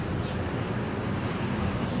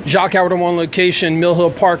Jacques Howard on location, Mill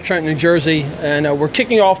Hill Park, Trenton, New Jersey, and we're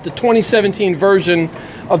kicking off the 2017 version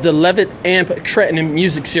of the Levitt Amp Trenton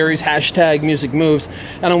Music Series, #MusicMoves,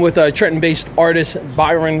 and I'm with Trenton-based artist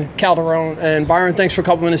Bayron Calderon. And Bayron, thanks for a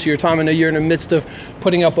couple minutes of your time. I know you're in the midst of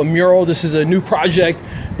putting up a mural. This is a new project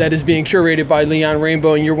that is being curated by Leon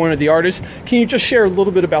Rainbow, and you're one of the artists. Can you just share a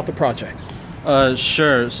little bit about the project?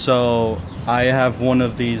 Sure. So I have one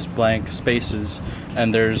of these blank spaces,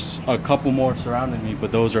 and there's a couple more surrounding me,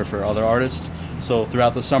 but those are for other artists. So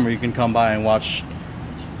throughout the summer, you can come by and watch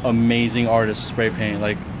amazing artists spray paint.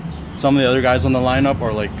 Like, some of the other guys on the lineup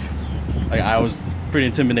are like I was pretty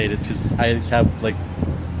intimidated because I don't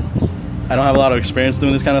have a lot of experience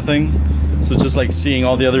doing this kind of thing. So just like seeing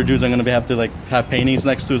all the other dudes I'm gonna have to have paintings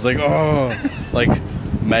next to is like, oh, like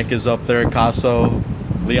Mech is up there, Casso,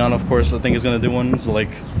 Leon, of course, I think is gonna do one. So like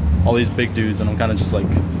all these big dudes, and I'm kind of just like,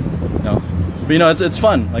 but it's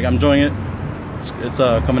fun. Like, I'm enjoying it. It's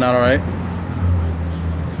coming out all right.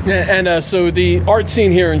 Yeah, and so the art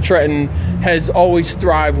scene here in Trenton has always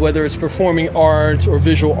thrived, whether it's performing arts or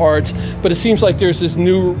visual arts, but it seems like there's this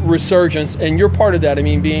new resurgence, and you're part of that. I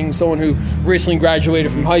mean, being someone who recently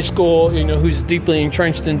graduated from high school, who's deeply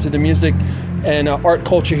entrenched into the music and art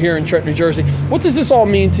culture here in Trenton, New Jersey. What does this all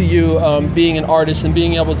mean to you, being an artist and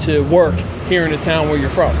being able to work here in the town where you're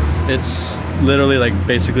from? It's literally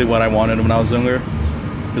basically what I wanted when I was younger.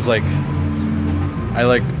 Because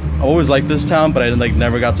I always liked this town, but I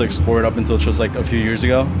never got to explore it up until just a few years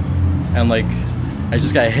ago. And I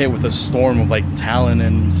just got hit with a storm of talent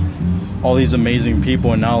and all these amazing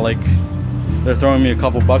people, and now they're throwing me a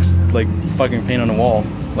couple bucks fucking paint on the wall.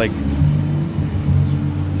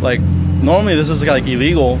 Normally this is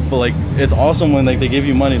illegal, but it's awesome when they give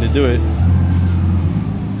you money to do it.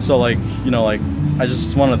 So I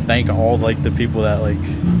just want to thank all the people that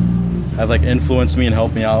have influenced me and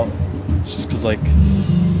helped me out, just because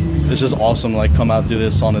it's just awesome to come out and do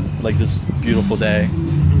this on this beautiful day.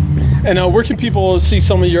 And where can people see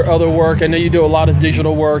some of your other work? I know you do a lot of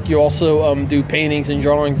digital work. You also do paintings and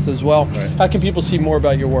drawings as well. Right. How can people see more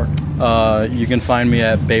about your work? You can find me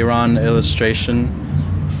at Bayron Illustration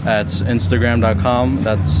at Instagram.com.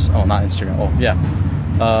 That's not Instagram.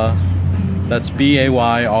 That's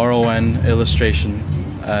BAYRON Illustration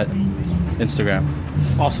at Instagram.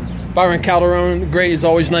 Awesome. Bayron Calderon, great. It's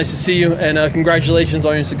always nice to see you, and congratulations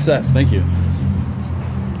on your success. Thank you.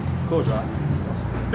 Cool, John.